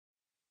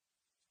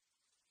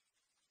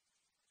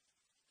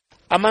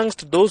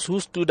Amongst those who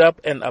stood up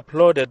and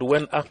applauded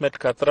when Ahmed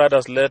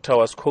Kathrada's letter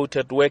was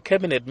quoted were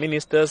cabinet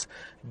ministers,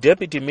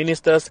 deputy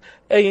ministers,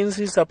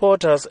 ANC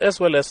supporters as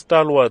well as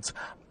stalwarts.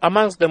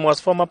 Amongst them was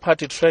former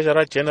party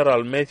treasurer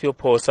General Matthew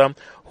Phosa,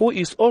 who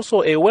is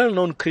also a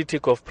well-known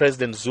critic of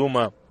President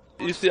Zuma.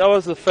 You see, I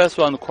was the first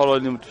one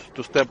calling him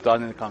to step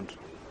down in the country.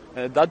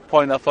 At that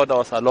point I thought I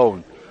was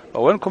alone.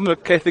 But when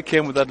Comrade Kathy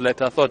came with that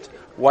letter, I thought,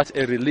 what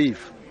a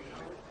relief.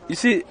 You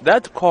see,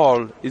 that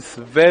call is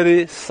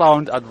very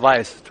sound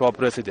advice to our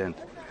president.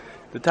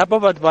 The type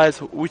of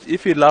advice which,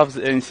 if he loves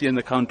the ANC in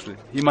the country,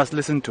 he must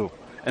listen to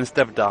and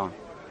step down.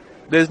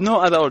 There is no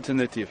other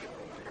alternative.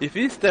 If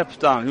he steps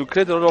down, he'll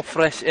create a lot of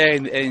fresh air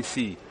in the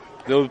ANC.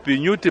 There will be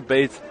new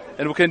debates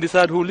and we can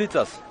decide who leads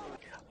us.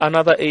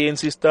 Another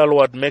ANC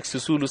stalwart, Max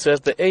Sisulu,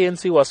 says the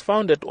ANC was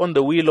founded on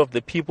the will of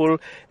the people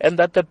and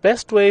that the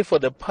best way for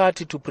the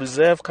party to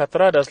preserve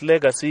Kathrada's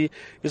legacy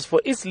is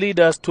for its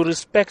leaders to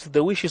respect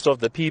the wishes of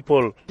the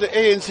people. The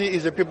ANC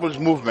is a people's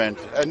movement,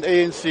 and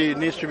ANC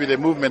needs to be the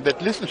movement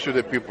that listens to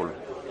the people.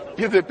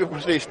 If the people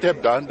say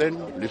step down,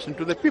 then listen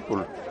to the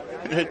people.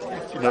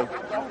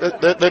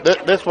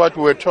 That's what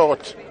we were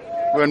taught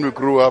when we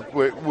grew up.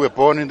 We were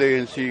born in the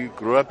ANC,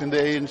 grew up in the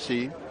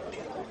ANC.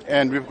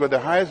 And we've got the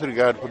highest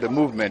regard for the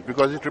movement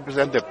because it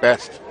represents the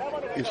best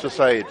in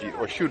society,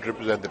 or should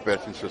represent the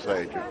best in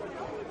society.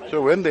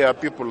 So when there are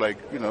people like,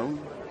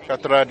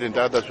 Kathrada and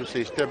others who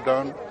say step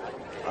down,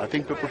 I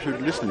think people should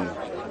listen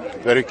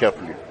very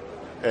carefully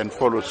and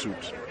follow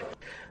suit.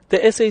 The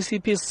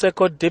SACP's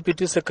second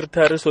Deputy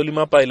Secretary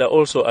Solima Paila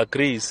also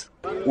agrees.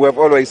 We have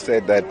always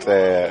said that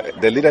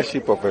the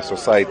leadership of a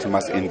society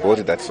must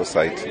embody that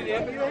society.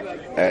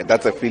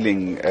 That's a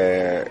feeling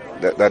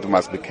that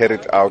must be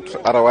carried out.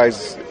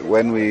 Otherwise,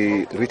 when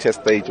we reach a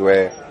stage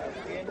where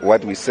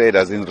what we say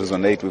doesn't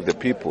resonate with the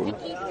people,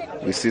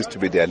 we cease to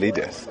be their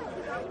leaders.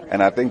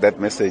 And I think that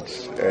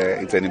message,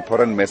 it's an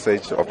important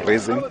message of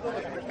raising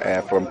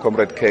from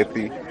Comrade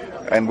Kathy.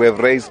 And we have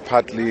raised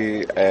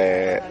partly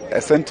a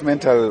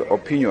sentimental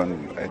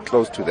opinion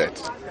close to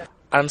that.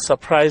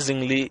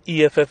 Unsurprisingly,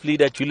 EFF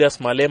leader Julius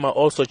Malema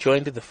also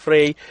joined the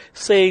fray,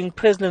 saying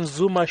President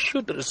Zuma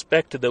should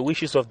respect the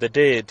wishes of the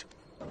dead.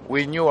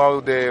 We knew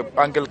how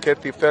Uncle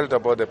Kathy felt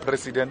about the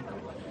president,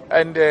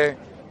 and we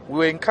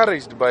were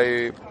encouraged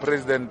by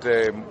President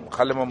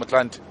Kgalema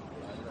Motlanthe,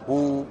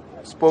 who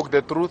spoke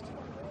the truth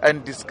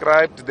and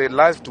described the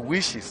last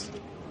wishes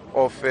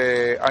of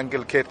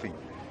Uncle Kathy.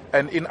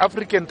 And in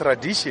African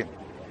tradition,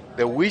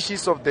 the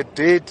wishes of the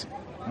dead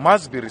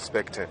must be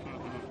respected.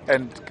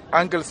 And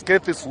Uncle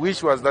Kathy's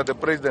wish was that the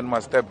president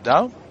must step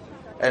down,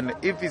 and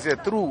if he's a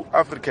true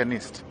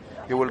Africanist,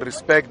 he will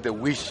respect the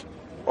wish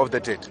of the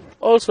dead.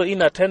 Also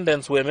in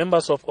attendance were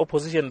members of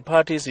opposition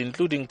parties,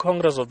 including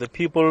Congress of the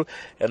People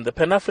and the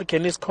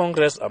Pan-Africanist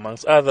Congress,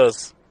 amongst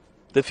others.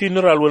 The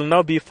funeral will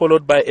now be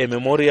followed by a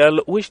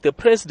memorial, which the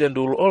president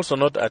will also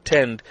not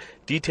attend.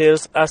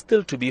 Details are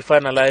still to be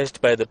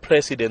finalized by the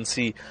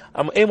presidency.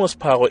 I'm Amos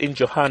Paro in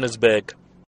Johannesburg.